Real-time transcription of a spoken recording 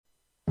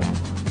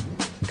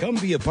Come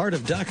be a part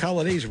of Doc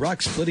Holliday's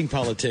Rock Splitting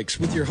Politics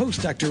with your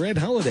host, Dr. Ed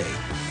Holliday.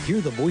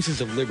 Hear the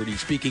voices of liberty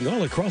speaking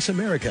all across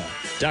America.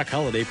 Doc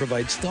Holliday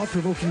provides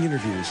thought-provoking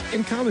interviews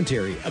and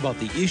commentary about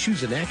the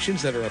issues and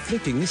actions that are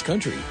afflicting this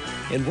country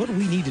and what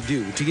we need to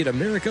do to get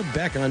America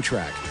back on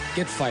track.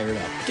 Get fired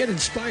up, get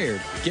inspired,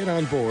 get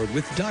on board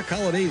with Doc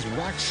Holliday's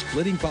Rock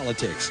Splitting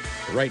Politics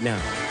right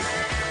now.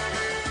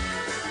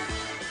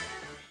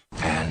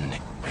 And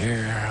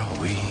here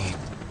we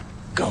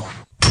go.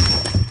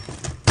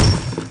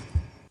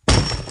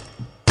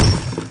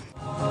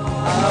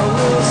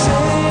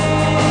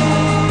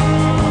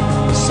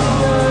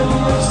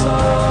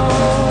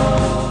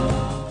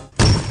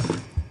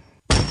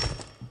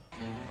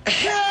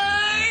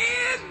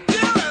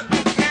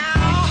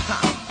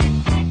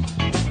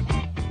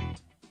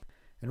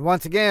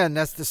 Once again,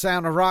 that's the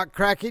sound of rock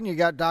cracking. You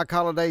got Doc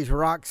Holliday's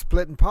Rock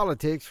Splitting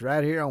Politics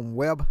right here on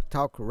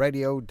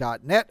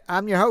webtalkradio.net.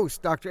 I'm your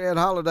host, Dr. Ed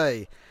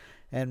Holliday.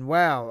 And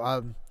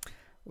wow,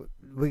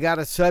 we got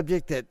a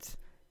subject that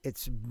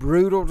it's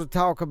brutal to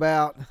talk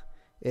about.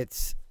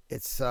 It's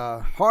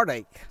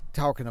heartache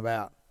talking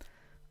about.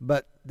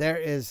 But there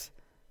is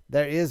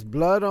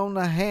blood on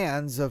the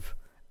hands of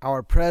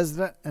our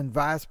president and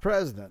vice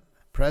president.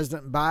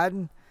 President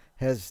Biden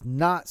has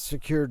not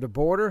secured the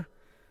border.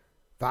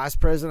 Vice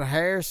President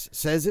Harris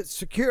says it's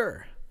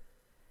secure.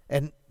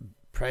 And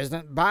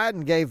President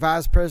Biden gave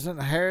Vice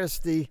President Harris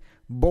the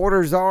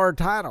border czar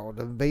title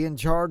to be in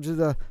charge of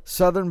the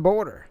southern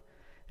border.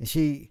 And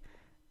she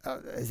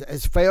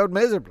has failed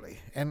miserably.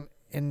 And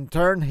in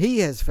turn, he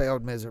has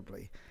failed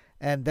miserably.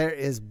 And there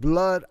is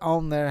blood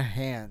on their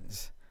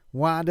hands.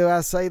 Why do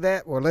I say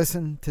that? Well,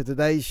 listen to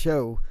today's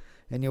show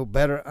and you'll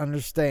better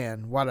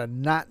understand what a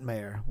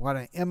nightmare, what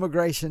an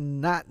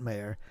immigration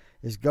nightmare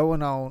is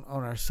going on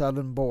our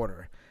southern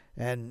border.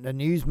 And the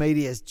news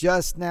media is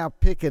just now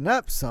picking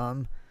up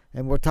some,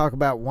 and we'll talk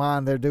about why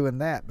they're doing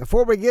that.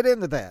 Before we get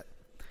into that,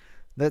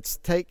 let's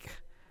take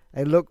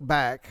a look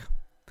back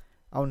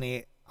on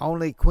the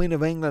only Queen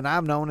of England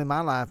I've known in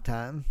my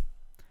lifetime,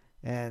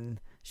 and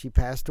she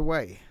passed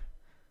away.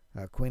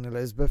 Queen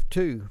Elizabeth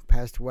II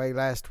passed away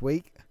last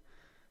week,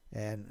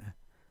 and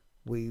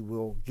we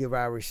will give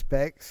our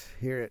respects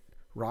here at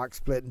Rock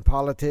Splitting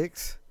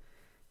Politics.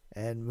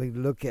 And we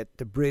look at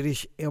the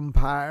British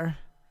Empire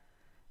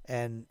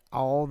and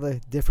all the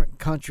different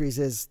countries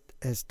has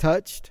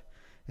touched.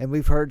 And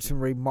we've heard some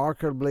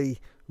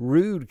remarkably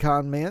rude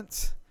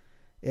comments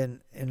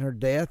in her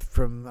death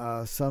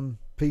from some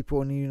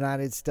people in the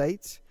United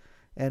States.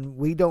 And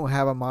we don't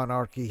have a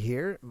monarchy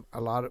here.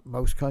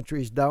 Most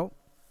countries don't.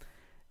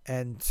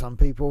 And some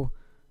people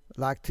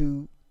like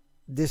to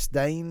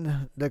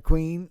disdain the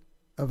Queen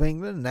of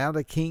England, now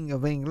the King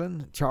of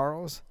England,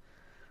 Charles.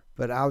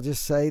 But I'll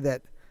just say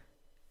that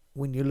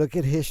when you look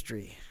at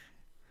history,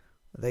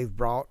 they've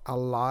brought a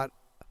lot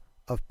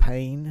of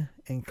pain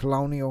in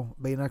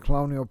being a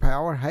colonial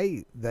power.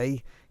 Hey,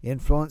 they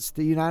influenced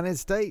the United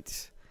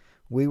States.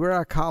 We were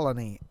a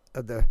colony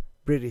of the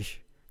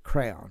British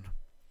Crown.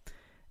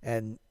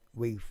 And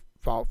we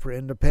fought for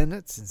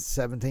independence in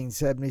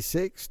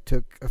 1776.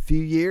 Took a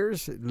few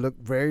years. It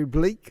looked very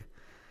bleak.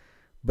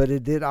 But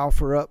it did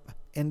offer up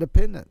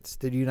independence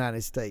to the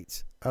United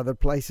States. Other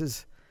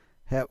places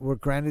were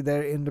granted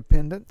their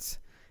independence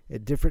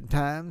at different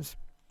times,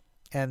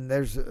 and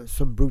there's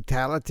some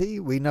brutality.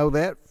 We know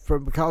that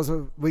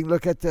we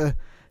look at the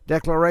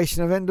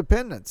Declaration of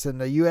Independence and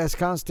the U.S.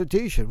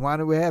 Constitution. Why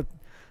do we have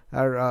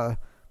our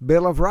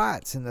Bill of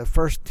Rights and the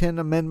first 10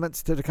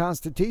 amendments to the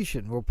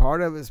Constitution? Well,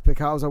 part of it's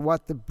because of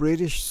what the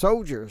British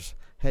soldiers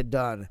had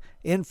done,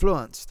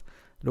 influenced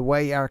the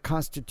way our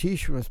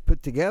Constitution was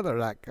put together,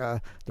 like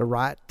the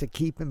right to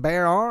keep and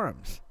bear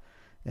arms,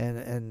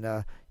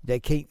 and they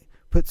can't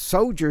put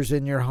soldiers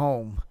in your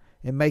home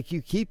and make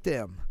you keep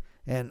them,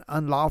 and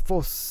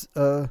unlawful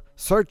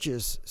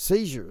searches,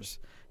 seizures.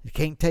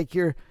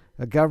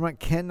 The government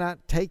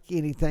cannot take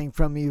anything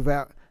from you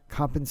without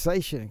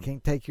compensation. It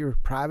can't take your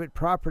private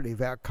property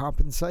without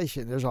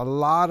compensation. There's a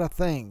lot of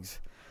things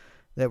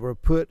that were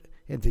put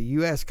into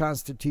U.S.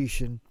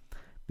 Constitution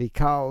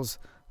because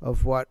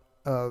of what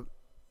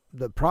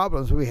the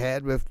problems we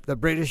had with the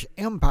British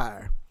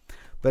Empire.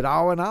 But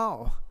all in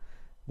all,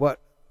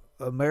 what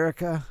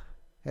America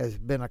has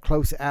been a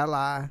close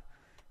ally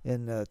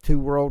in the 2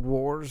 world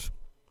wars,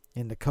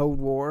 in the Cold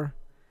War,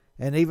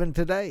 and even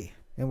today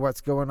in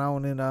what's going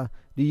on in the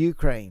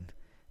Ukraine,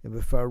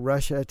 with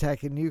Russia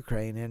attacking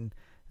Ukraine, and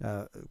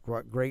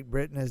what Great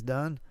Britain has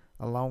done,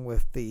 along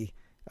with the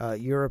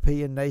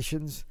European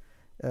nations,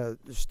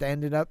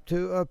 standing up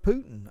to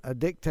Putin, a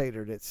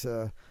dictator that's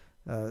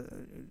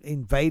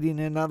invading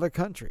another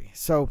country.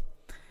 So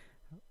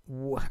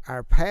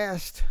our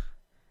past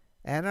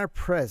and our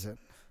present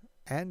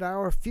and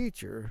our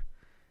future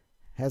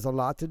has a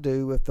lot to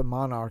do with the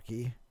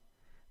monarchy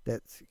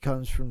that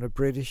comes from the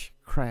British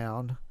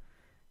Crown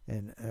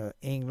and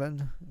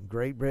England,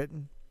 Great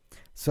Britain.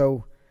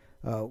 So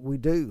we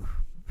do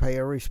pay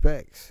our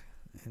respects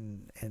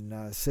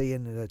and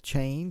seeing the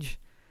change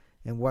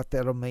and what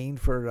that'll mean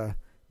for the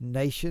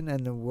nation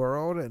and the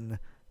world and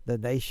the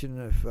nation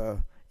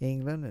of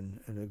England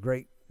and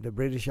the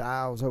British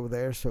Isles over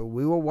there. So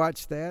we will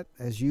watch that,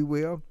 as you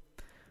will.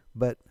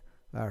 But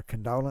our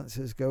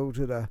condolences go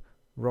to the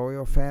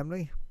royal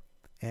family,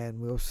 and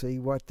we'll see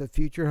what the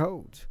future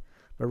holds.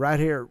 But right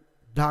here,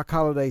 Doc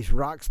Holliday's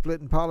Rock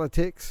Splitting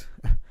Politics,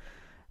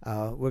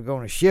 we're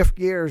going to shift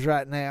gears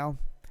right now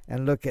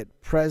and look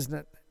at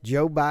President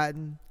Joe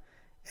Biden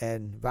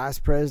and Vice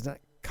President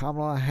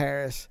Kamala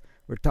Harris.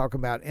 We're talking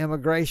about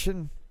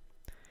immigration.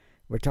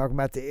 We're talking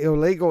about the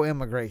illegal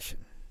immigration.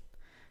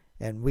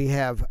 And we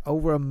have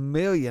over 1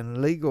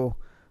 million legal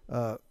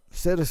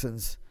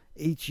citizens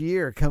each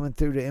year coming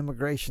through the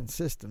immigration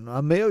system.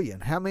 1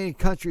 million. How many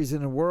countries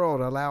in the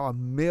world allow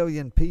 1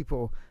 million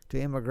people to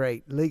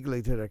immigrate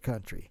legally to their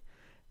country?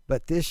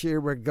 But this year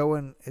we're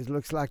going, it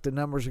looks like the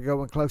numbers are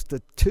going close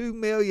to 2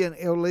 million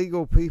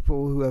illegal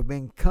people who have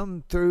been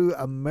come through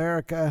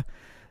America,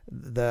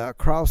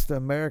 across the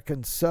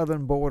American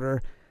southern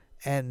border,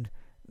 and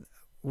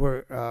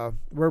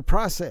were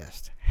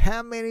processed.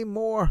 How many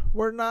more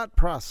were not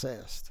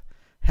processed?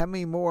 How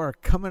many more are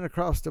coming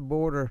across the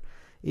border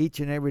each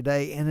and every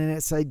day? And then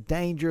it's a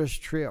dangerous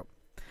trip.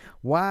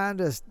 Why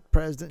does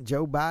President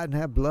Joe Biden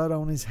have blood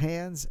on his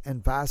hands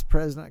and Vice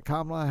President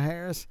Kamala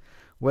Harris?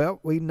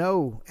 Well, we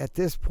know at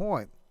this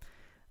point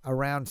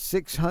around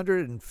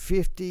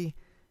 650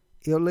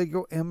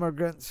 illegal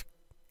immigrants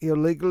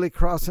illegally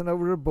crossing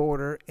over the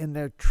border in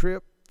their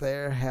trip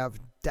there have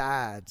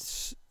died,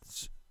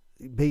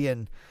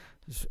 being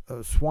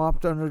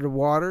swamped under the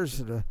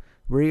waters of the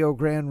Rio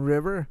Grande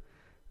River.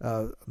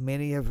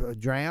 Many have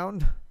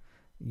drowned.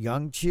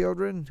 Young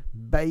children,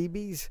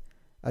 babies,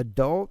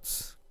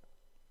 adults.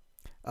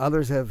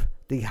 Others have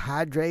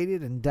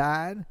dehydrated and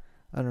died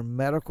under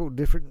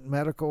different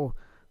medical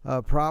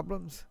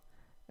problems.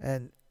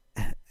 And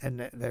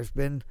there's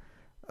been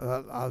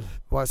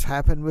what's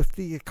happened with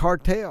the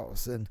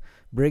cartels and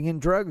bringing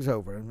drugs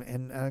over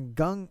and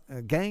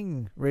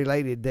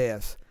gang-related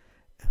deaths.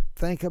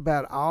 Think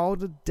about all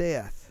the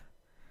death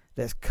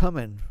that's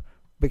coming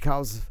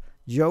because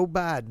Joe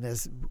Biden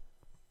has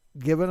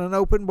given an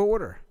open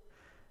border.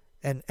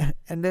 And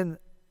then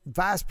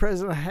Vice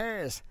President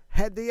Harris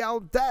had the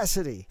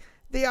audacity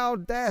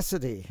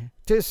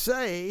to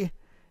say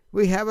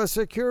we have a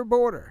secure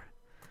border.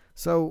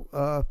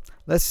 So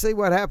let's see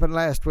what happened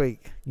last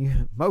week.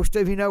 Most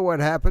of you know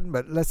what happened,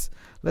 but let's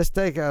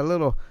take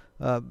a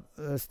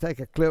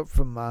clip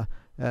from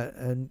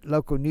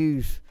local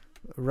news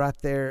right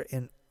there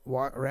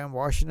around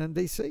Washington,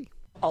 D.C.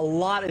 A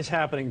lot is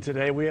happening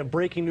today. We have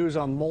breaking news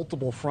on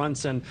multiple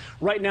fronts, and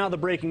right now the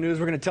breaking news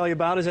we're going to tell you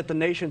about is at the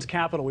nation's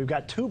capital. We've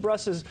got 2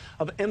 buses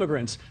of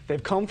immigrants.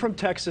 They've come from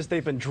Texas.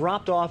 They've been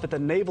dropped off at the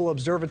Naval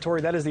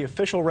Observatory. That is the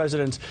official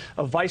residence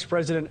of Vice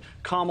President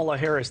Kamala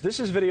Harris. This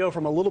is video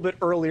from a little bit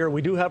earlier.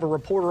 We do have a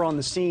reporter on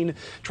the scene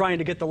trying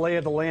to get the lay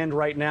of the land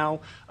right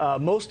now.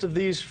 Most of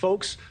these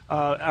folks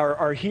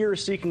are here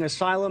seeking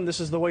asylum.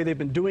 This is the way they've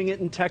been doing it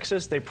in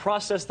Texas. They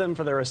process them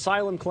for their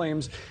asylum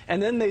claims,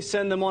 and then they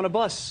send them on a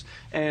bus.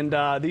 And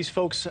these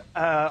folks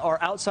are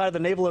outside of the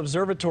Naval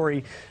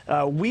Observatory.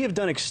 We have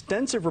done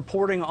extensive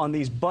reporting on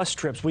these bus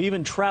trips. We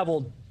even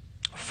traveled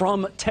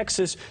from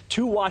Texas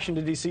to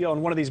Washington, D.C.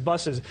 on one of these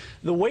buses.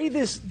 The way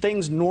these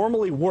things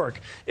normally work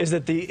is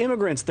that the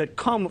immigrants that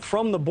come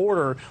from the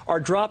border are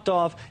dropped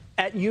off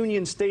at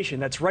Union Station.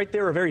 That's right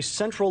there, a very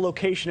central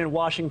location in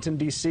Washington,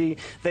 D.C.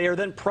 They are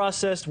then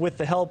processed with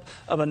the help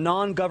of a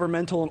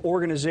non-governmental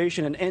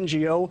organization, an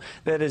NGO,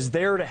 that is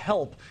there to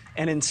help.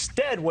 And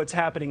instead, what's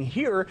happening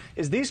here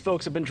is these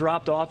folks have been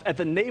dropped off at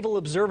the Naval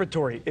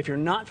Observatory. If you're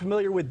not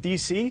familiar with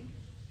D.C.,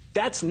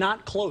 that's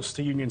not close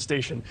to Union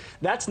Station.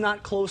 That's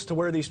not close to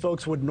where these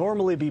folks would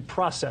normally be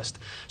processed.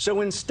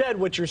 So instead,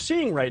 what you're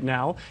seeing right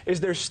now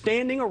is they're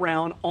standing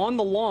around on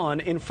the lawn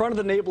in front of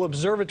the Naval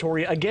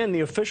Observatory, again, the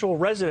official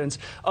residence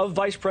of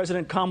Vice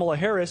President Kamala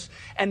Harris,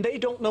 and they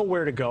don't know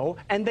where to go,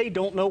 and they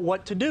don't know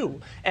what to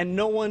do. And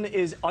no one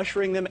is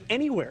ushering them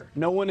anywhere.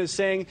 No one is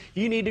saying,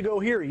 you need to go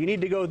here, you need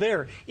to go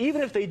there.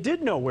 Even if they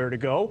did know where to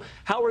go,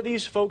 how are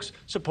these folks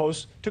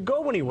supposed to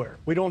go anywhere?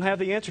 We don't have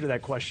the answer to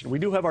that question. We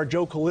do have our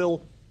Joe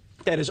Khalil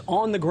that is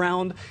on the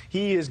ground.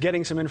 He is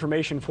getting some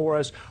information for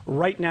us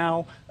right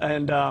now,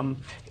 and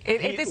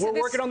we're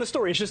working on the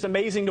story. It's just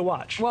amazing to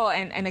watch. Well,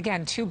 and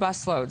again, 2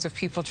 busloads of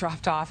people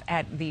dropped off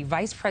at the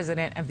Vice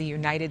President of the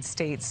United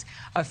States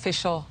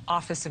official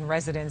office and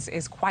residence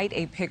is quite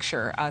a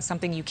picture,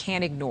 something you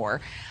can't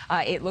ignore.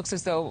 It looks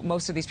as though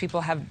most of these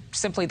people have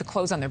simply the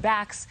clothes on their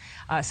backs.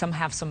 Some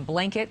have some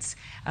blankets.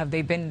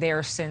 They've been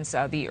there since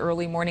the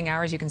early morning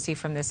hours. You can see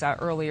from this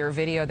earlier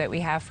video that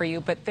we have for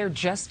you, but they're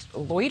just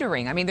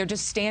loitering. I mean, they're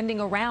just standing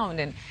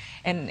around,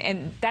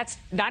 And that's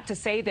not to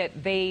say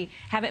that they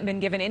haven't been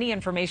given any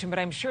information, but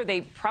I'm sure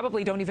they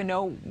probably don't even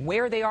know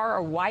where they are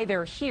or why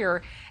they're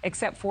here,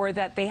 except for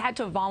that they had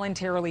to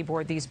voluntarily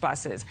board these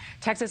buses.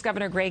 Texas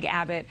Governor Greg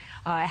Abbott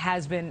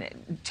has been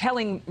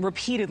telling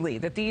repeatedly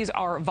that these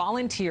are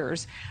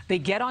volunteers. They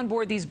get on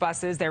board these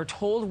buses. They're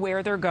told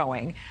where they're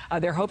going.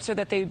 Their hopes are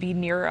that they would be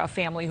near a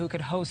family who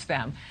could host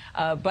them.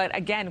 But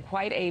again,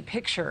 quite a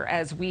picture,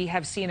 as we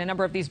have seen a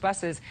number of these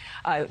buses.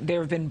 There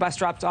have been bus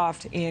dropped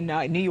off in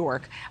New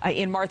York,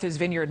 in Martha's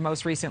Vineyard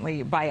most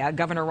recently by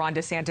Governor Ron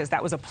DeSantis.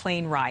 That was a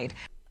plane ride.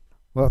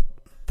 Well,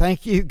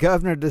 thank you,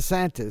 Governor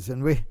DeSantis.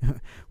 And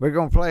we're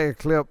going to play a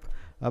clip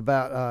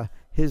about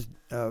his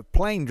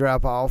plane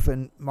drop-off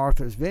in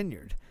Martha's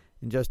Vineyard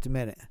in just a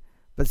minute.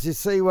 But you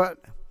see what?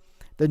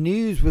 The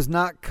news was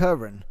not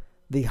covering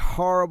the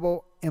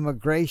horrible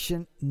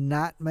immigration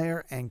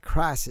nightmare and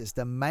crisis.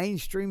 The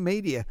mainstream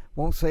media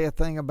won't say a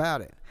thing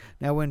about it.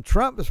 Now, when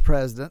Trump was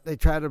president, they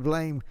tried to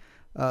blame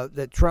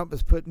that Trump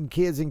was putting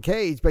kids in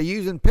cages by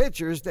using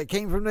pictures that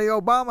came from the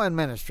Obama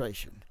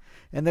administration.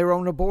 And they were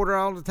on the border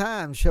all the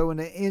time showing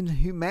the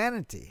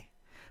inhumanity.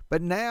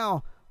 But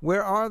now,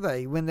 where are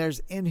they when there's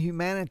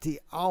inhumanity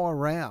all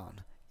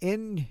around?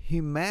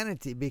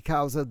 Inhumanity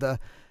because of the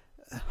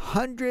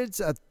hundreds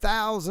of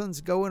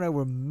thousands, going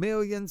over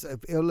millions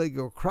of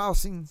illegal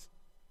crossings.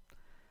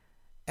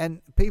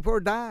 And people are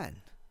dying.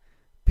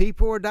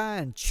 People are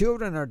dying.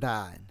 Children are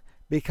dying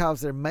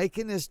because they're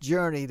making this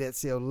journey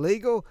that's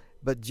illegal.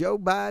 But Joe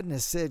Biden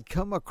has said,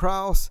 come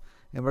across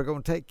and we're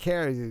going to take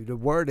care of you. The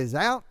word is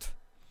out,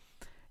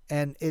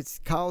 and it's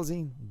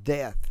causing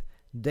death.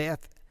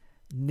 Death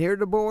near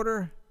the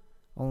border,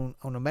 on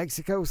the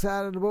Mexico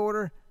side of the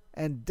border,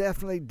 and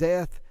definitely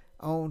death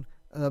on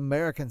the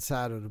American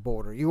side of the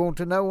border. You want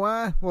to know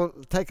why? Well,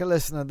 take a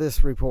listen to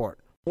this report.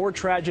 More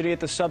tragedy at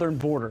the southern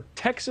border.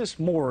 Texas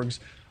morgues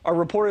are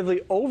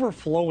reportedly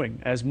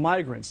overflowing as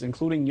migrants,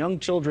 including young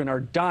children, are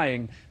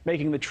dying,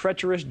 making the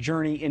treacherous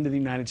journey into the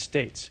United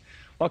States.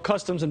 While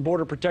Customs and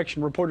Border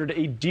Protection reported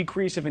a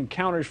decrease of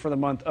encounters for the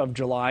month of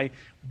July,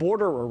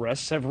 border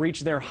arrests have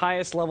reached their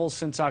highest levels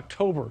since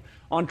October,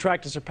 on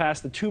track to surpass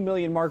the 2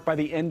 million mark by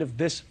the end of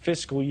this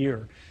fiscal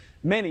year.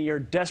 Many are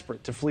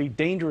desperate to flee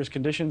dangerous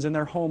conditions in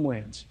their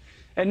homelands.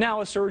 And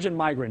now a surge in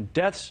migrant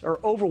deaths are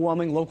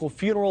overwhelming local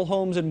funeral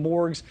homes and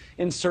morgues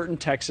in certain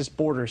Texas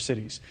border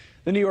cities.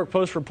 The New York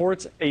Post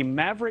reports a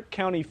Maverick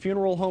County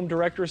funeral home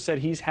director said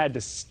he's had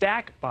to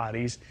stack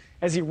bodies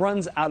as he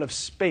runs out of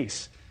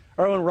space.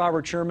 Our own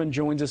Robert Sherman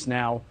joins us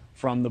now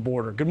from the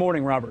border. Good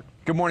morning, Robert.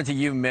 Good morning to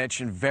you, Mitch,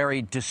 and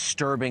very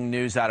disturbing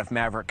news out of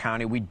Maverick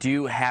County. We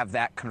do have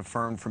that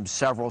confirmed from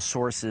several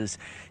sources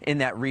in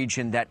that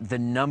region, that the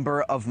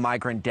number of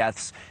migrant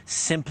deaths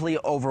simply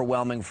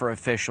overwhelming for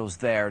officials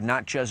there.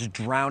 Not just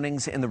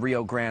drownings in the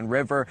Rio Grande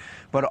River,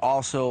 but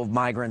also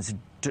migrants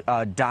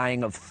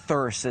dying of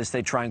thirst as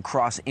they try and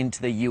cross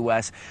into the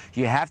U.S.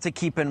 You have to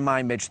keep in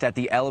mind, Mitch, that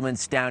the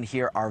elements down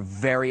here are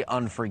very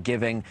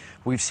unforgiving.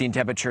 We've seen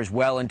temperatures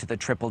well into the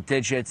triple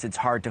digits. It's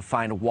hard to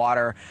find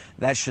water.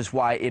 That's just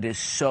why it is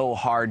so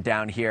hard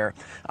down here.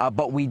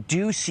 But we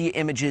do see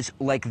images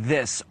like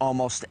this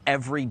almost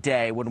every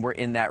day when we're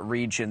in that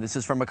region. This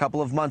is from a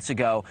couple of months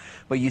ago,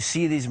 but you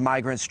see these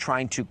migrants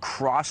trying to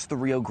cross the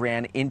Rio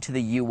Grande into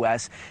the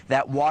U.S.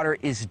 That water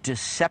is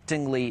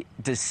deceptively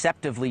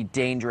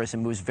dangerous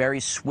and moves very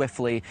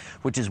swiftly,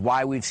 which is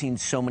why we've seen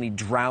so many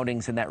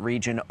drownings in that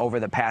region over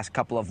the past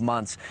couple of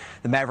months.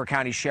 The Maverick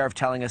County Sheriff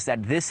telling us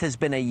that this has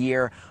been a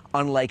year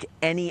unlike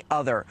any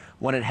other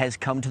when it has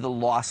come to the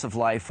loss of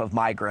life of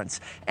migrants.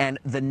 And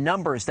the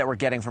numbers that we're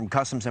getting from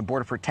Customs and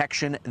Border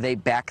Protection, they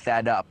back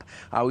that up.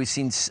 We've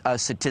seen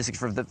statistics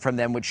from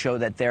them which show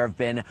that there have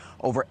been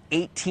over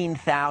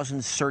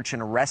 18,000 search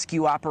and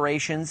rescue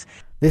operations.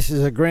 This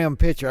is a grim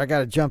picture. I got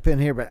to jump in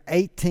here, but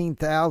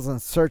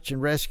 18,000 search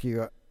and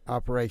rescue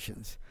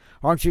operations.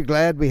 Aren't you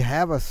glad we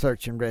have a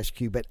search and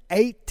rescue? But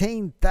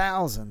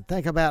 18,000.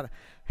 Think about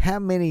how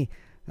many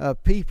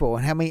people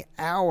and how many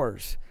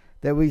hours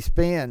that we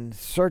spend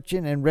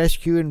searching and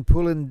rescuing,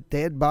 pulling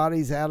dead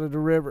bodies out of the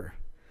river.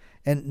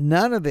 And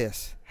none of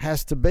this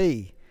has to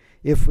be,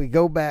 if we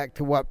go back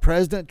to what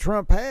President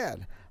Trump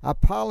had, a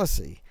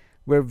policy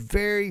where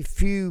very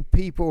few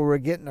people were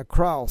getting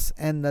across,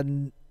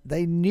 and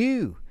they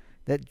knew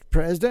that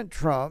President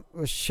Trump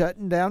was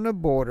shutting down the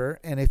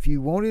border, and if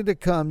you wanted to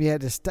come, you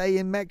had to stay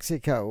in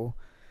Mexico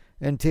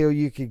until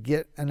you could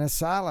get an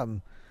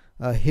asylum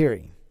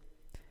hearing.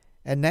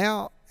 And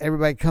now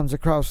everybody comes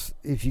across.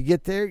 If you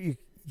get there, you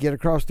get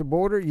across the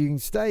border, you can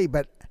stay.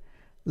 But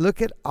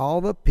look at all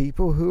the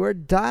people who are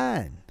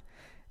dying.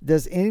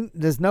 Does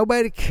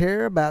nobody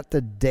care about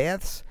the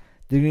deaths?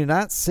 Do you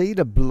not see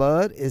the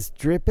blood is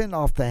dripping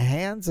off the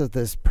hands of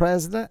this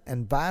president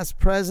and vice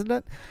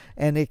president?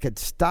 And it could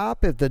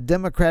stop if the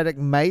Democratic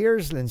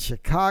mayors in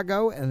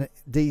Chicago and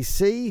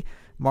D.C.,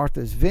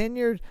 Martha's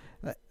Vineyard,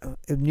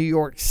 New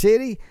York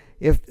City,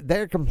 if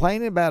they're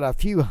complaining about a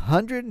few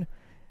hundred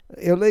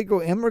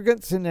illegal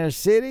immigrants in their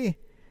city,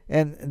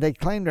 and they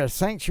claim they're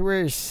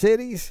sanctuary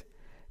cities,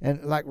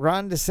 And like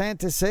Ron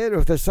DeSantis said,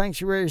 if they're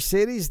sanctuary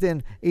cities,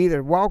 then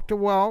either walk the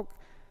walk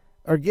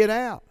or get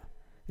out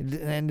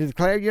and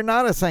declare you're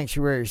not a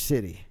sanctuary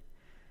city.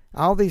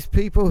 All these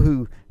people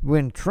who,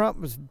 when Trump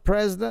was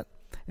president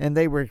and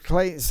they were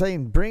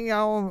saying, bring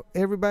on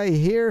everybody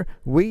here,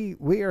 we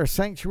are a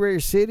sanctuary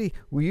city,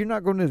 well, you're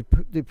not going to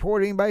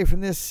deport anybody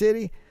from this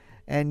city.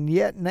 And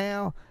yet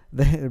now,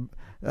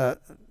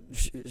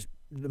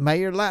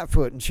 Mayor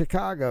Lightfoot in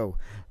Chicago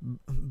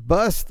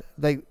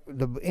the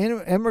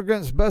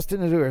immigrants bust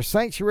into her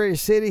sanctuary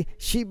city.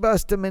 She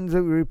bust them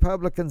into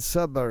Republican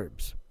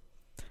suburbs.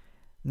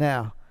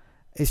 Now,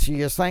 is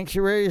she a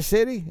sanctuary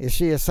city? Is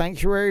she a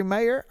sanctuary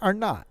mayor or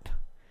not?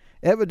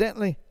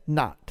 Evidently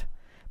not.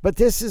 But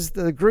this is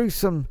the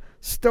gruesome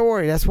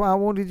story. That's why I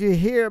wanted you to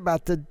hear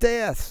about the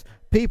deaths.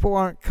 People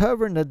aren't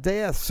covering the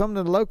deaths. Some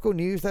of the local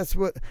news, that's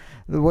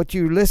what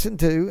you listen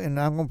to, and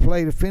I'm going to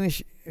play to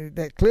finish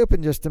that clip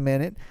in just a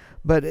minute.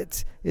 But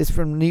it's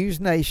from News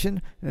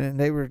Nation, and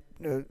they were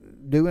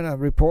doing a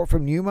report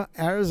from Yuma,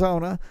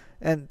 Arizona.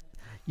 And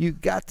you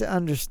got to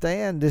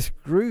understand this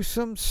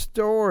gruesome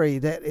story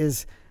that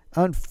is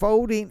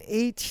unfolding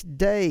each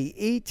day,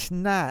 each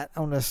night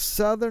on the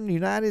southern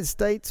United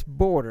States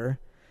border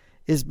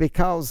is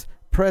because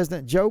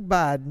President Joe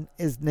Biden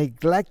is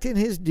neglecting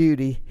his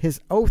duty, his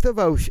oath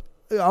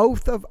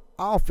of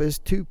office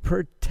to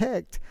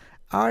protect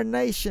our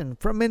nation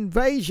from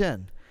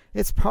invasion.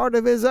 It's part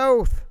of his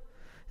oath.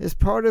 It's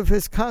part of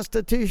his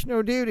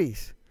constitutional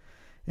duties.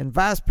 And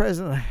Vice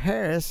President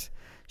Harris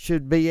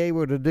should be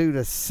able to do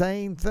the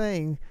same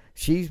thing.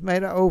 She's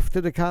made an oath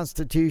to the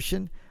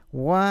Constitution.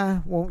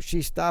 Why won't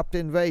she stop the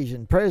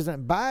invasion?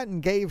 President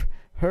Biden gave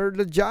her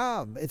the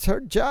job. It's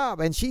her job.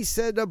 And she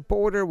said the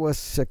border was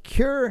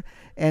secure,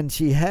 and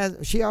she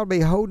ought to be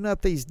holding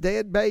up these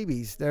dead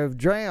babies that have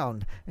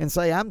drowned and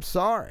say, I'm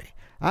sorry.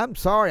 I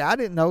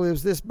didn't know it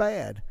was this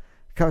bad.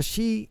 Because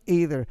she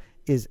either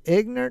is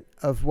ignorant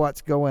of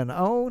what's going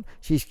on,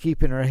 she's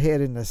keeping her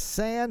head in the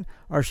sand,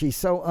 or she's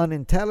so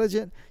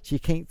unintelligent she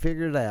can't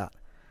figure it out.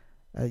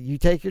 You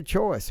take your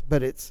choice,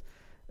 but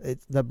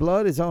the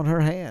blood is on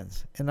her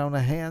hands and on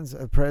the hands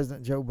of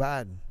President Joe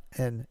Biden.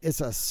 And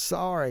it's a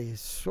sorry,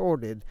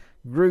 sordid,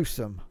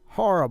 gruesome,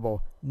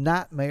 horrible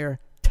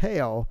nightmare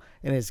tale,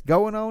 and it's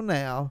going on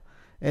now.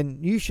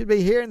 And you should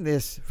be hearing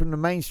this from the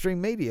mainstream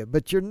media,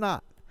 but you're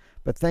not.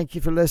 But thank you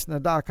for listening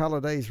to Doc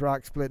Holliday's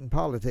Rock Splitting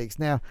Politics.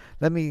 Now,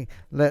 let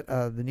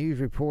the news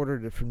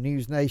reporter from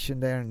News Nation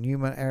there in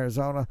Yuma,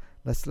 Arizona,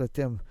 let's let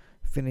them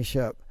finish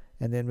up.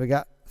 And then we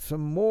got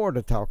some more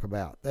to talk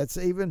about. That's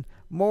even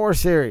more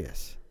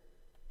serious.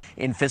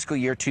 In fiscal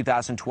year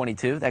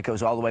 2022, that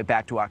goes all the way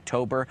back to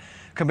October.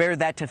 Compare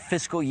that to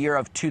fiscal year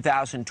of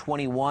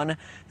 2021.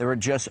 There were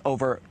just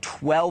over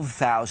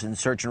 12,000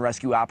 search and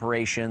rescue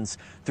operations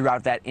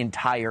throughout that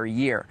entire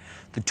year.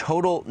 The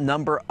total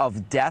number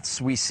of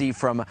deaths we see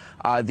from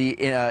the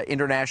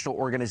International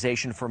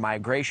Organization for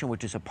Migration,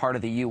 which is a part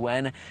of the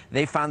UN,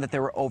 they found that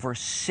there were over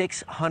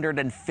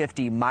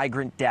 650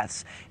 migrant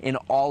deaths in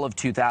all of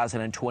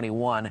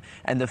 2021.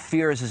 And the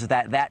fear is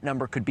that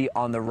number could be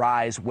on the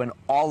rise when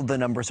all of the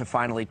numbers are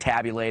finally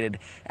tabulated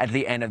at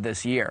the end of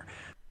this year.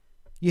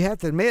 You have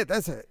to admit,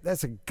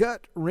 that's a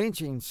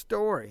gut-wrenching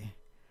story.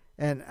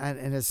 And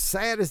as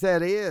sad as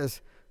that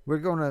is, we're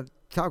going to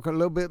talk a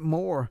little bit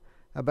more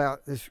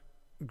about this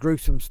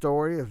gruesome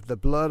story of the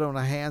blood on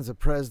the hands of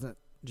President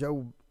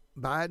Joe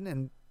Biden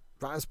and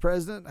Vice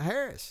President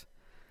Harris.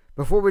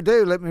 Before we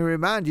do, let me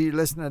remind you, you're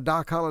listening to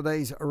Doc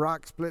Holliday's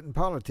Rock Splitting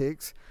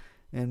Politics,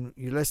 and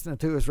you're listening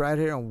to us right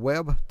here on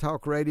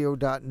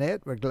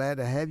webtalkradio.net. We're glad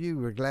to have you.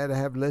 We're glad to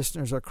have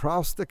listeners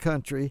across the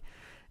country.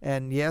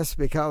 And yes,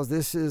 because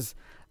this is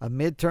a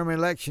midterm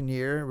election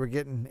year, we're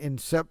getting in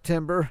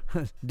September,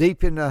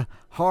 deep in the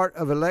heart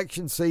of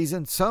election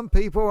season. Some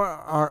people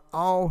are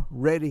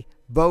already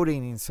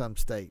voting in some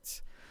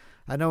states.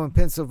 I know in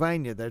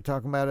Pennsylvania, they're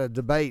talking about a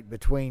debate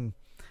between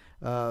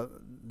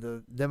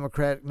the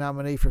Democratic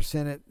nominee for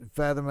Senate,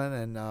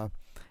 Featherman,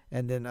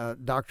 and then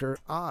Dr.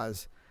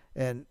 Oz.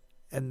 And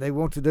they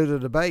want to do the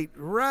debate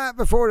right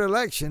before the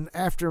election,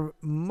 after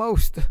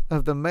most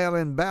of the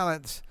mail-in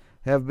ballots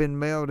have been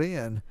mailed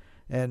in.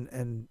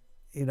 And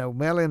you know,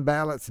 mail-in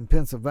ballots in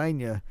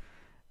Pennsylvania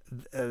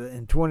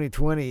in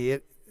 2020,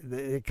 it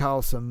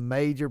caused some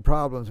major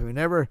problems. We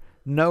never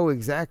know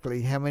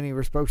exactly how many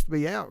were supposed to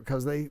be out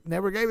because they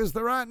never gave us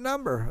the right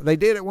number. They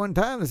did at one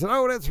time. They said,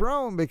 oh, that's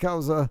wrong,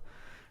 because a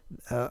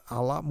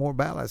lot more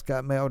ballots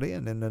got mailed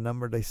in than the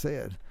number they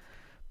said.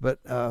 But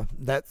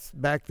that's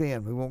back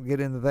then. We won't get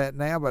into that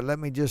now, but let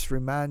me just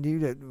remind you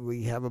that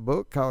we have a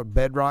book called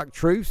Bedrock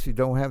Truths. If you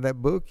don't have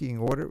that book, you can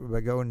order it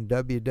by going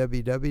to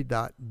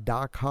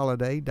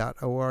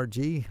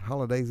www.docholliday.org.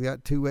 Holliday's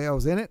got 2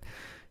 L's in it,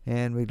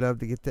 and we'd love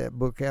to get that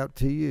book out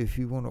to you if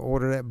you want to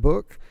order that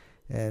book,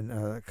 and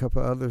a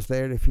couple others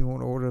there if you want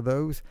to order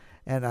those.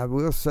 And I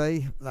will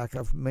say, like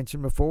I've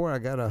mentioned before, I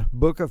got a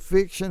book of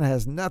fiction,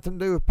 has nothing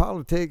to do with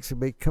politics.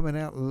 It'll be coming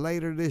out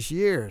later this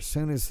year, as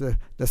soon as the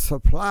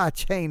supply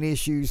chain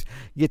issues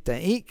get the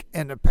ink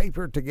and the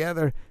paper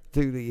together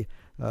through the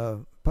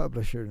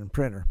publisher and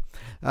printer.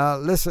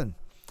 Listen,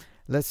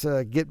 let's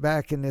get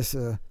back in this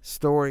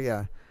story.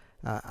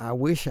 I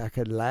wish I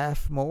could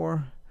laugh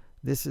more.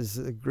 This is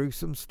a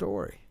gruesome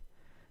story.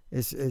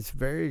 It's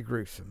very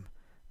gruesome.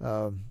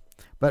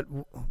 But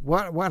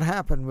what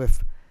happened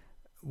with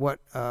what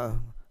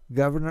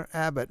Governor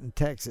Abbott in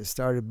Texas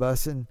started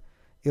busing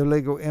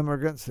illegal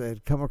immigrants that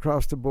had come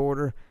across the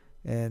border,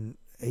 and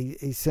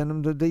he sent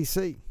them to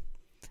D.C.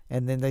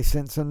 And then they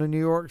sent some to New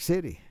York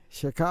City,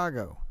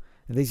 Chicago.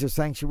 And these are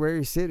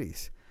sanctuary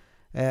cities.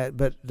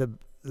 But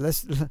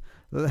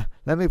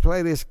let me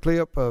play this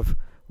clip of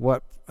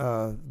what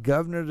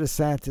Governor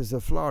DeSantis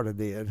of Florida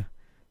did.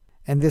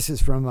 And this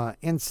is from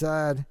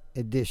Inside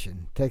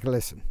Edition. Take a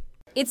listen.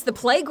 It's the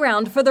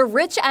playground for the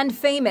rich and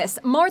famous,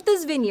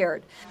 Martha's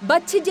Vineyard.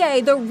 But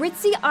today, the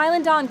ritzy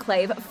island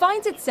enclave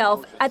finds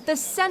itself at the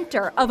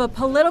center of a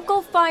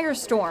political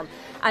firestorm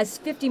as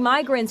 50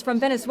 migrants from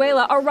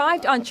Venezuela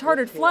arrived on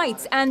chartered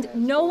flights and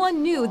no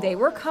one knew they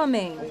were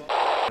coming.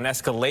 An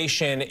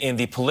escalation in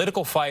the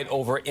political fight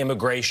over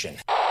immigration.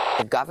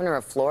 The governor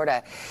of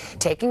Florida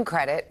taking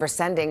credit for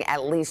sending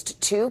at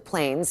least 2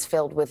 planes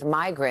filled with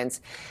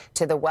migrants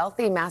to the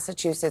wealthy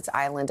Massachusetts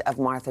island of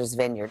Martha's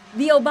Vineyard.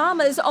 The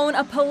Obamas own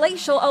a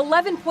palatial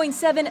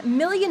 $11.7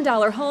 million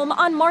home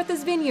on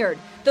Martha's Vineyard.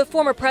 The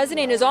former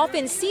president is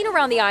often seen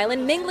around the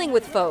island mingling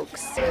with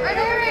folks.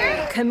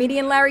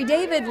 Comedian Larry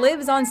David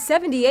lives on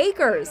 70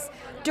 acres.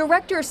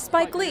 Director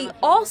Spike Lee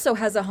also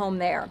has a home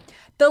there.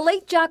 The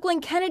late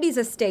Jacqueline Kennedy's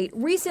estate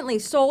recently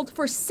sold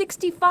for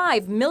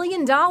 $65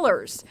 million.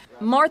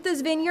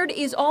 Martha's Vineyard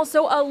is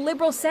also a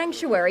liberal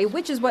sanctuary,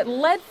 which is what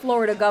led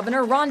Florida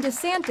Governor Ron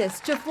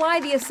DeSantis to fly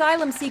the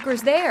asylum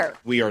seekers there.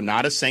 We are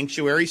not a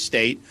sanctuary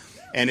state,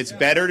 and it's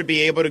better to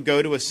be able to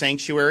go to a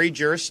sanctuary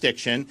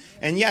jurisdiction.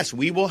 And yes,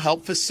 we will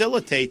help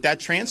facilitate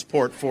that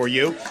transport for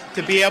you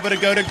to be able to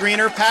go to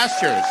greener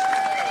pastures.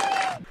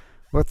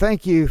 Well,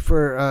 thank you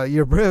for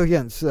your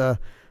brilliance,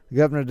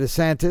 Governor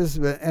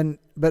DeSantis,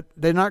 but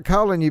they're not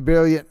calling you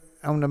brilliant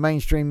on the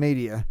mainstream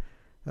media.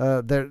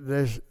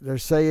 They're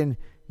saying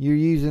you're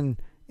using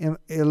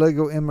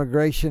illegal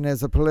immigration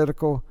as a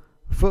political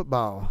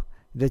football,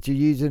 that you're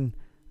using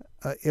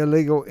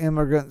illegal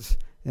immigrants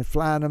and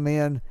flying them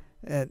in.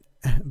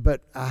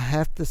 But I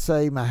have to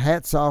say my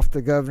hat's off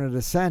to Governor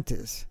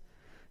DeSantis,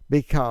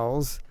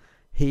 because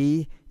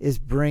he is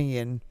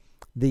bringing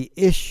the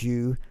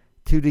issue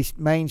to the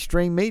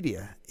mainstream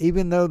media,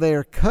 even though they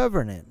are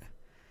covering it.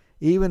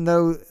 Even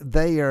though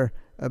they are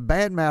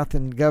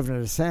bad-mouthing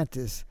Governor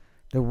DeSantis,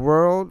 the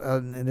world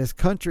and this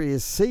country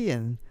is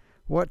seeing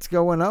what's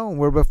going on.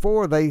 Where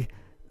before they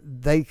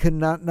could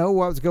not know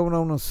what was going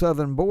on the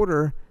southern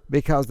border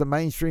because the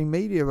mainstream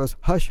media was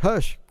hush,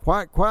 hush,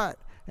 quiet, quiet.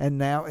 And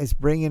now it's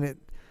bringing it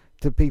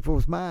to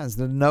people's minds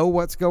to know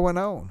what's going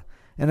on.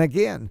 And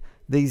again,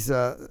 these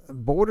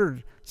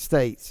border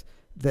states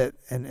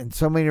and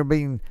so many are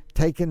being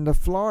taken to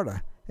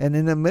Florida. And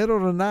in the middle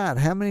of the night,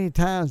 how many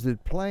times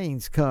did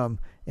planes come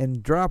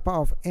and drop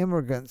off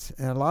immigrants,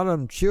 and a lot of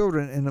them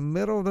children, in the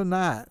middle of the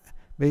night,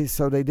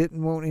 so they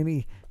didn't want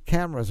any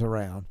cameras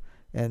around,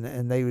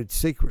 and they would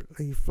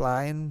secretly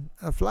fly in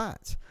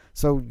flights.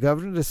 So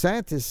Governor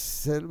DeSantis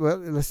said, well,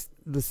 let's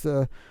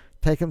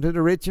take them to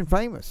the rich and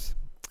famous.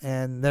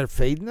 And they're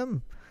feeding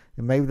them,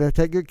 and maybe they'll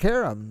take good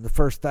care of them the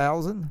first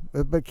 1,000,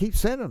 but keep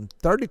sending them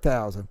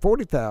 30,000,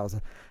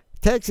 40,000.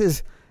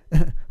 Texas,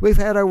 we've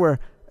had over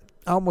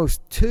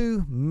almost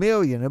 2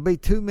 million. It'll be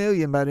 2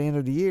 million by the end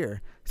of the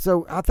year.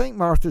 So I think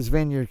Martha's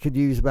Vineyard could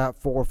use about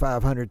 400,000 or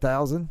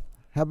 500,000.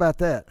 How about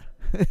that?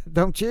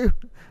 Don't you?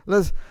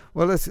 Let's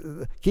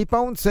keep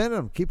on sending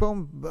them. Keep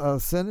on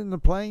sending the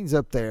planes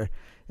up there,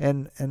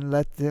 and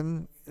let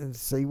them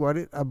see what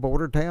a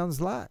border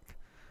town's like.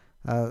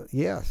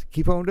 Yes,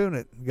 keep on doing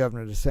it,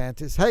 Governor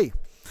DeSantis. Hey,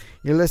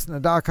 you're listening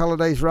to Doc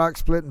Holliday's Rock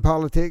Splitting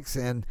Politics,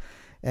 and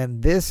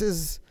this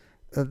is.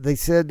 They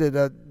said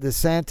that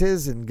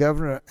DeSantis and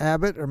Governor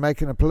Abbott are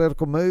making a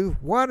political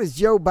move. What has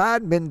Joe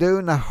Biden been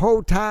doing the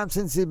whole time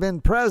since he's been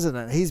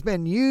president? He's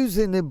been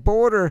using the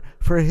border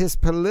for his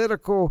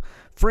political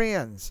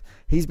friends.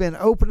 He's been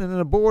opening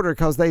the border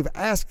because they've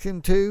asked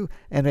him to,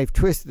 and they've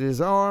twisted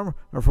his arm,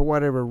 or for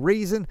whatever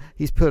reason.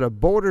 He's put a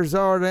border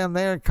czar down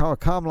there called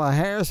Kamala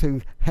Harris,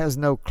 who has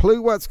no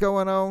clue what's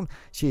going on.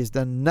 She has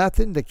done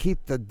nothing to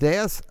keep the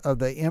deaths of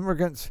the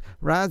immigrants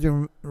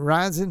rising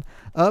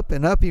up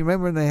and up. You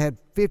remember when they had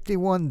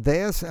 51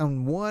 deaths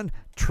on one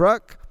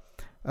truck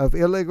of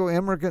illegal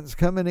immigrants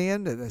coming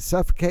in that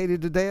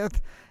suffocated to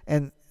death?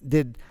 And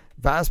did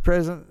Vice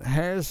President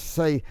Harris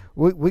say,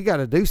 we got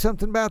to do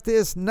something about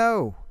this?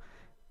 No.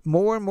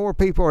 More and more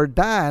people are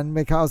dying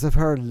because of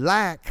her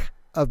lack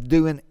of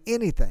doing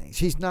anything.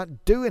 She's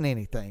not doing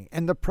anything.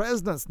 And the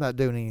president's not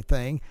doing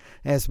anything.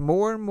 As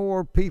more and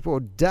more people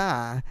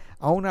die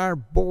on our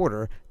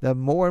border, the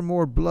more and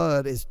more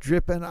blood is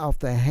dripping off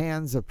the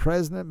hands of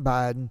President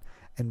Biden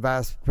and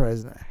Vice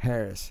President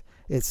Harris.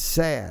 It's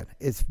sad.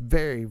 It's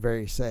very,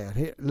 very sad.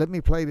 Here, let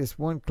me play this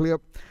one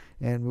clip,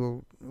 and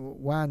we'll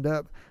wind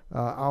up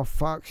off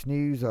Fox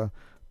News.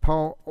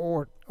 Paul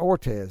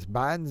Ortiz,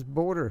 Biden's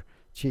border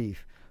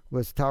chief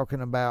was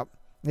talking about,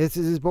 this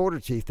is his border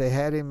chief. They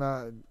had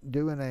him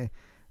doing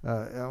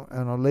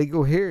an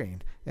illegal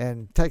hearing.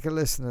 And take a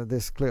listen to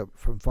this clip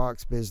from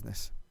Fox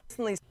Business.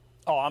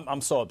 Oh, I'm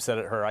so upset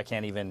at her. I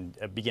can't even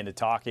begin to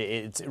talk.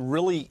 It's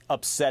really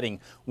upsetting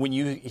when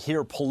you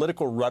hear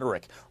political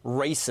rhetoric,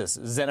 racist,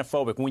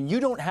 xenophobic. When you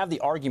don't have the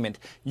argument,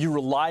 you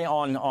rely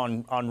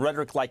on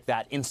rhetoric like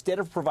that instead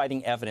of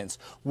providing evidence.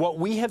 What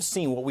we have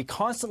seen, what we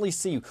constantly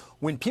see,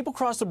 when people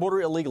cross the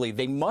border illegally,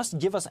 they must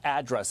give us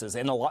addresses.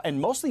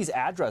 And most of these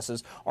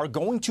addresses are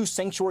going to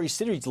sanctuary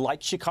cities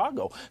like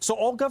Chicago. So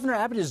all Governor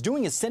Abbott is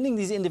doing is sending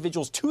these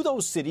individuals to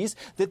those cities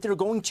that they're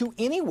going to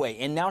anyway.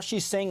 And now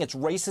she's saying it's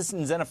racist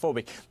and xenophobic.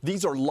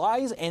 These are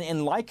lies,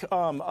 and like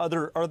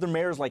other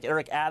mayors like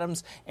Eric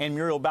Adams and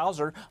Muriel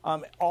Bowser,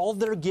 all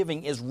they're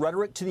giving is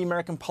rhetoric to the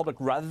American public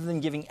rather than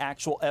giving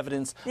actual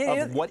evidence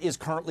of what is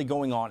currently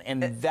going on,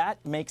 and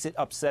that makes it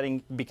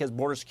upsetting because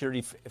border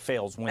security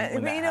fails when that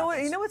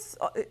happens. You know what's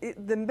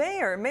the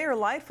Mayor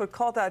Lightfoot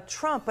called out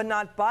Trump, but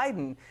not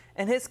Biden,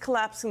 and his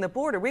collapsing the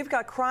border. We've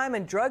got crime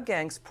and drug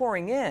gangs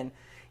pouring in.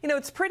 You know,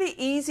 it's pretty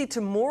easy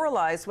to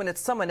moralize when it's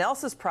someone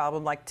else's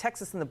problem, like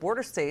Texas and the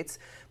border states.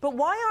 But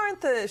why aren't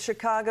the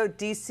Chicago,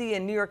 D.C.,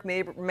 and New York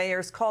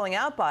mayors calling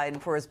out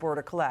Biden for his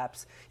border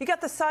collapse? You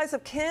got the size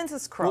of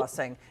Kansas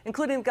crossing,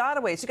 including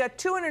gotaways. You got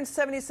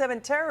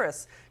 277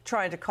 terrorists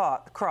trying to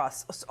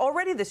cross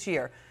already this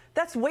year.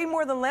 That's way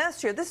more than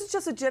last year. This is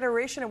just a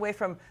generation away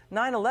from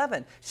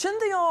 9/11.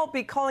 Shouldn't they all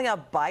be calling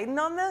out Biden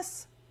on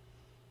this?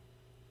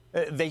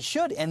 They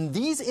should. And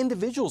these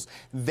individuals,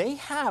 they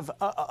have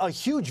a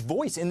huge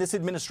voice in this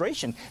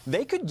administration.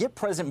 They could get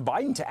President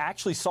Biden to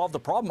actually solve the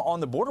problem on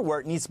the border where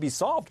it needs to be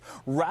solved,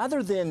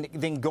 rather than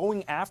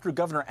going after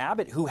Governor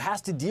Abbott, who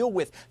has to deal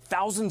with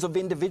thousands of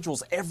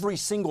individuals every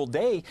single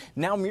day.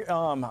 Now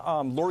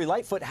Lori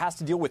Lightfoot has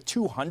to deal with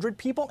 200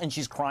 people, and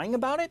she's crying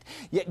about it.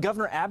 Yet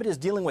Governor Abbott is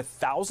dealing with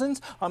thousands.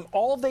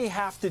 All they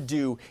have to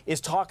do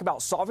is talk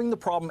about solving the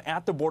problem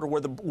at the border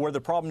where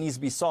the problem needs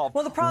to be solved.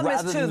 Well, the problem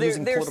is, too,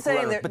 they're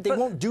saying but they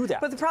won't do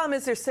that. But the problem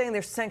is they're saying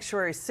they're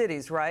sanctuary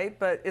cities, right?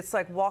 But it's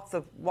like walk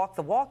the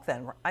walk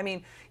then. I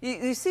mean,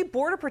 you see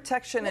border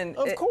protection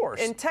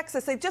in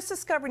Texas. They just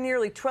discovered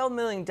nearly $12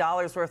 million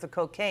worth of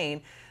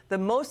cocaine, the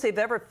most they've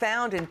ever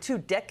found in 2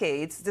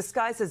 decades,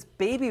 disguised as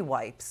baby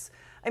wipes.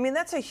 I mean,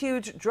 that's a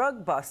huge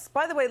drug bust.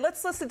 By the way,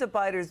 let's listen to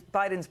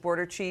Biden's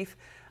border chief,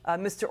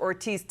 Mr.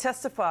 Ortiz,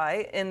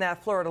 testify in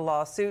that Florida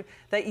lawsuit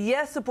that,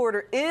 yes, the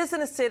border is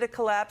in a state of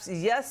collapse.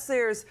 Yes,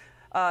 there's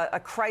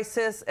a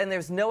crisis, and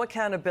there's no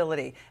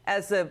accountability.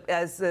 As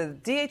the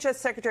DHS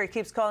secretary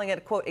keeps calling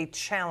it, quote, a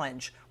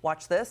challenge.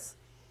 Watch this.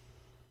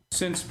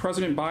 Since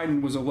President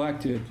Biden was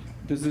elected,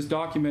 does this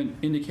document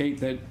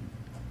indicate that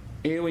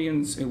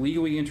aliens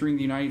illegally entering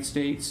the United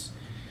States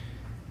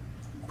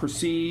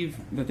perceive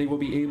that they will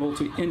be able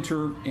to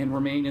enter and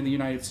remain in the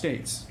United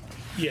States?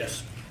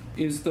 Yes.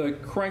 Is the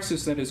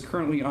crisis that is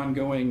currently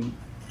ongoing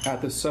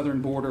at the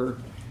southern border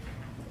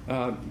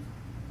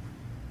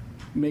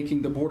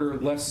making the border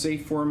less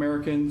safe for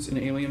Americans and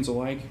aliens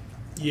alike?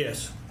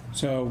 Yes.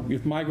 So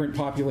if migrant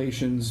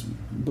populations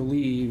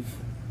believe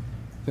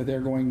that there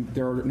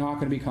are not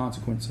going to be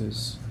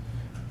consequences,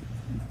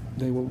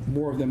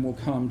 more of them will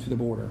come to the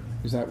border.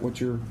 Is that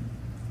what you're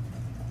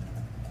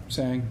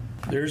saying?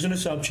 There's an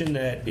assumption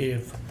that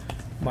if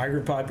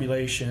migrant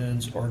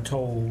populations are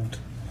told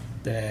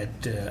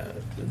that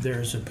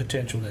there's a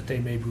potential that they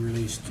may be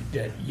released,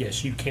 that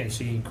yes, you can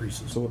see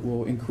increases. So it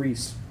will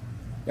increase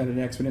at an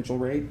exponential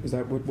rate? Is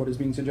that what is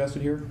being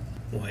suggested here?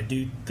 Well, I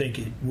do think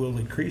it will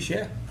increase,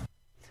 yeah.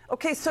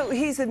 Okay, so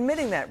he's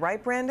admitting that,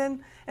 right,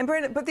 Brandon? And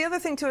Brandon, but the other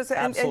thing, too, is,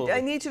 and I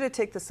need you to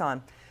take this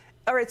on.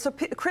 All right, so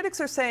critics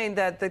are saying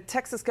that the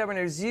Texas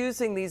governor is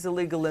using these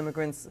illegal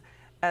immigrants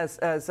as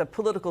a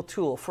political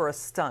tool for a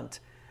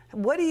stunt.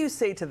 What do you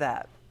say to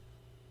that?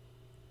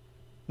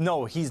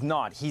 No, he's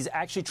not. He's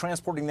actually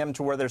transporting them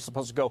to where they're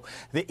supposed to go.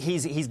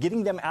 He's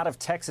getting them out of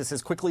Texas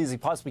as quickly as he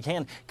possibly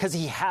can because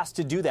he has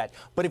to do that.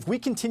 But if we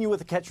continue with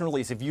the catch and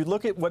release, if you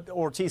look at what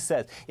Ortiz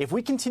says, if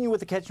we continue with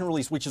the catch and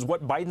release, which is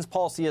what Biden's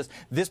policy is,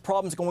 this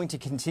problem is going to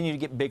continue to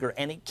get bigger.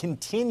 And it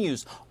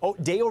continues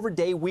day over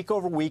day, week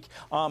over week,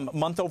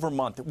 month over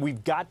month.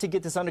 We've got to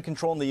get this under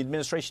control, and the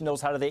administration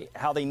knows how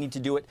they need to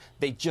do it.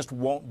 They just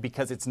won't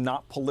because it's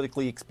not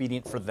politically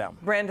expedient for them.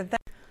 Brandon,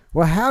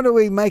 well, how do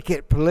we make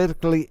it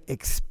politically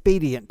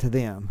expedient to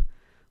them?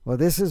 Well,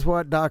 this is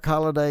what Doc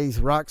Holliday's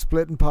Rock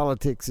Splitting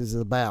Politics is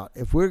about.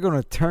 If we're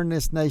going to turn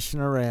this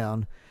nation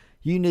around,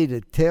 you need to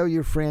tell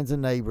your friends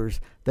and neighbors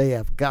they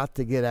have got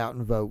to get out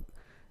and vote.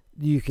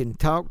 You can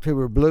talk till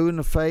we're blue in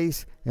the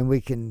face, and we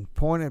can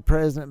point at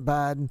President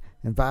Biden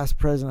and Vice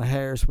President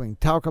Harris. We can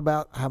talk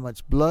about how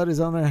much blood is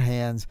on their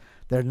hands.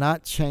 They're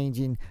not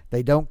changing.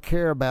 They don't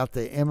care about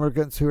the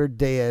immigrants who are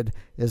dead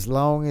as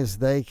long as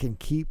they can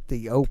keep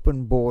the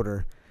open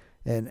border.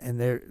 And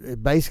they're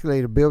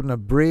basically building a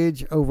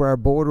bridge over our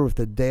border with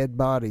the dead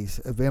bodies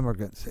of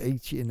immigrants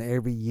each and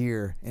every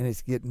year, and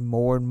it's getting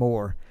more and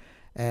more.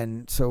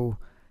 And so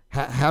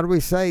how do we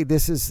say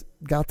this has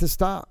got to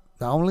stop?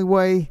 The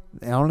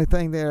only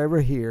thing they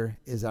ever hear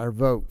is our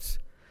votes.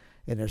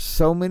 And there's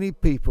so many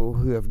people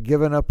who have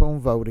given up on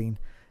voting.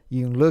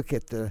 You can look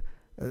at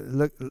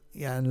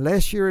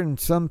unless you're in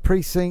some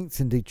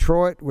precincts in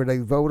Detroit where they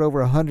vote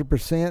over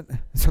 100%,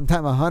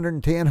 sometimes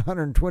 110,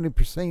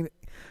 120%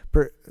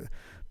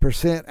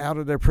 out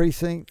of their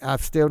precinct.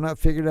 I've still not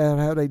figured out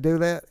how they do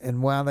that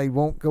and why they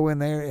won't go in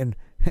there and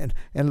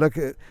look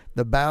at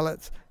the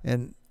ballots.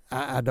 And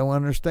I don't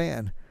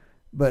understand.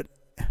 But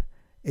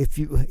if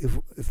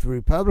the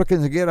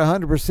Republicans get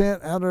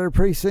 100% out of their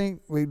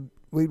precinct, we'd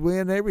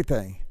win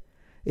everything.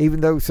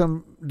 Even though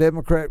some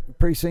Democrat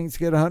precincts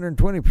get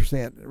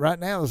 120%. Right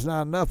now, there's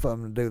not enough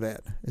of them to do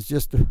that. It's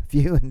just a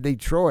few in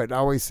Detroit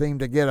always seem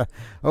to get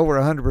over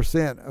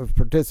 100% of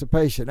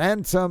participation,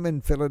 and some in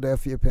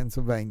Philadelphia,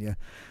 Pennsylvania,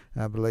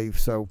 I believe.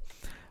 So,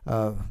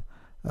 the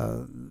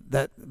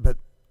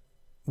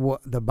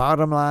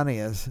bottom line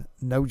is,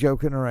 no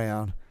joking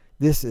around,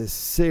 this is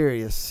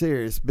serious,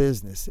 serious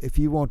business. If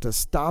you want to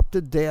stop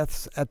the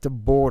deaths at the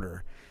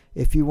border,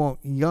 if you want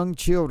young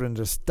children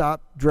to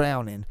stop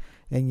drowning,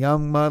 and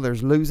young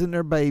mothers losing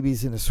their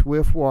babies in the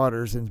swift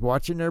waters and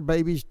watching their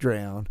babies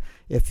drown,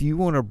 if you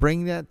want to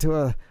bring that to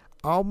a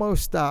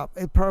almost stop,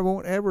 it probably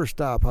won't ever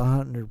stop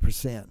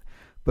 100%.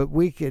 But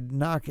we could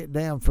knock it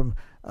down from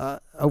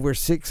over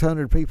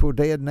 600 people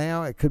dead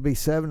now. It could be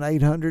 700,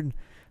 800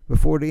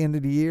 before the end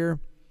of the year.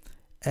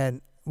 And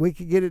we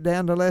could get it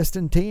down to less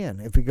than 10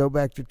 if we go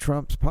back to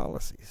Trump's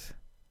policies.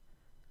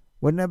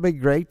 Wouldn't that be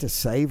great to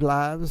save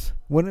lives?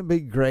 Wouldn't it be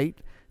great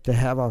to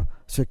have a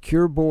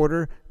secure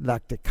border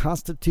like the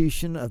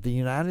Constitution of the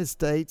United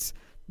States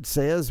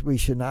says we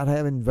should not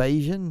have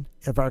invasion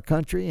of our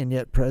country, and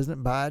yet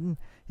President Biden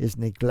is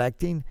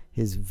neglecting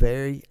his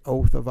very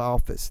oath of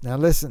office. Now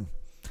listen,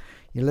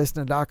 you listen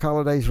to Doc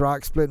Holliday's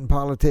Rock Splitting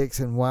Politics,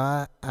 and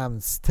why I'm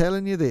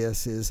telling you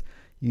this is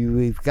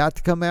we've got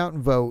to come out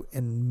and vote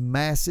in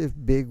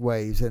massive big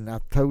waves. And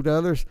I've told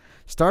others,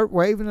 start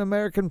waving the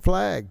American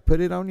flag, put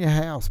it on your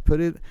house,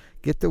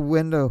 get the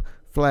window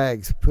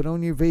flags, put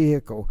on your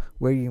vehicle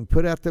where you can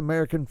put out the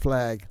American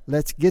flag.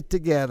 Let's get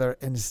together.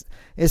 And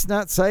it's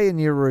not saying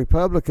you're a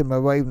Republican by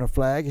waving a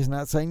flag. It's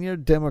not saying you're a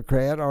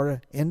Democrat or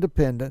an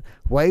independent.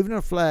 Waving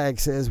a flag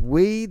says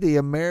we, the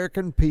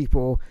American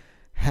people,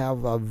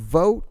 have a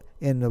vote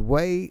in the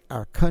way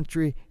our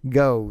country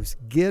goes.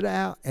 Get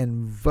out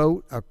and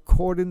vote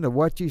according to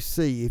what you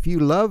see. If you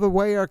love the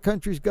way our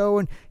country's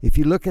going, if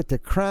you look at the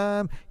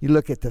crime, you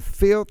look at the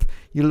filth,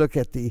 you look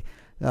at the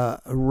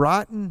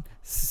rotten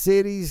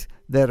cities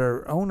that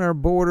are on our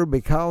border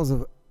because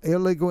of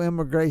illegal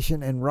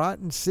immigration, and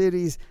rotten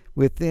cities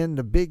within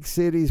the big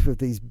cities with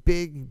these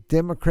big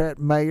Democrat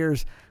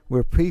mayors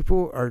where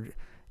people are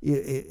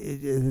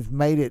it has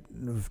made it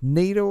of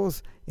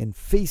needles and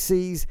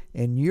feces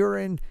and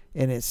urine,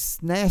 and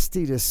it's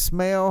nasty to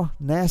smell,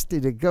 nasty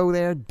to go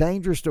there,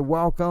 dangerous to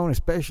walk on,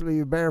 especially if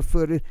you're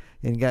barefooted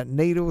and got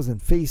needles and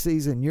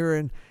feces and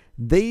urine.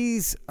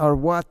 These are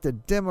what the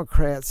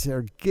Democrats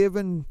are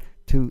giving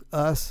to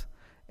us.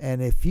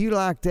 And if you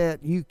like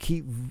that, you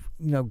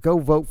go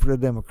vote for the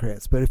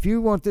Democrats. But if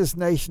you want this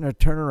nation to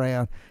turn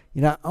around,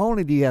 not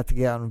only do you have to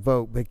get out and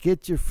vote, but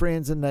get your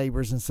friends and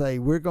neighbors and say,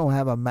 we're going to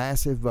have a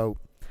massive vote.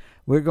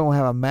 We're going to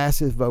have a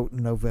massive vote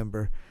in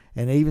November,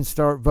 and even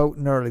start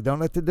voting early. Don't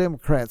let the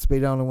Democrats be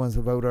the only ones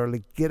to vote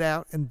early. Get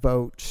out and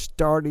vote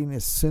starting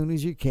as soon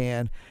as you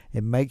can,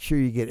 and make sure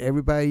you get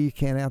everybody you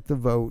can out to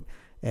vote.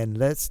 And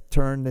let's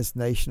turn this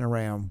nation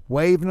around.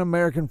 Wave an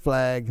American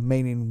flag,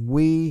 meaning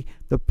we,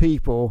 the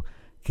people,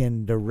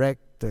 can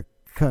direct the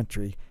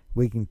country.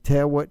 We can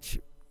tell which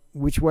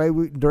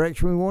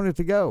direction we want it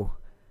to go.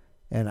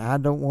 And I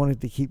don't want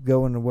it to keep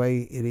going the way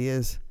it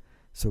is.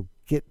 So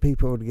get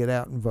people to get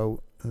out and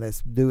vote.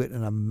 Let's do it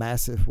in a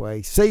massive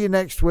way. See you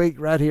next week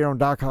right here on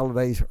Doc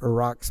Holliday's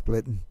Rock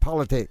Splitting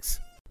Politics.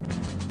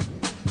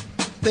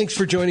 Thanks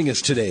for joining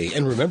us today,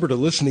 and remember to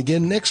listen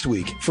again next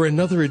week for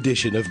another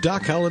edition of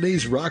Doc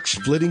Holliday's Rock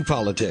Splitting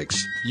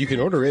Politics. You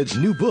can order Ed's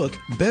new book,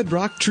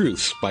 Bedrock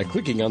Truths, by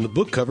clicking on the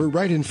book cover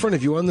right in front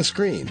of you on the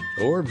screen,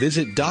 or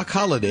visit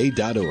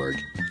DocHolliday.org.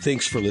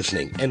 Thanks for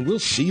listening, and we'll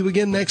see you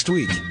again next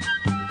week.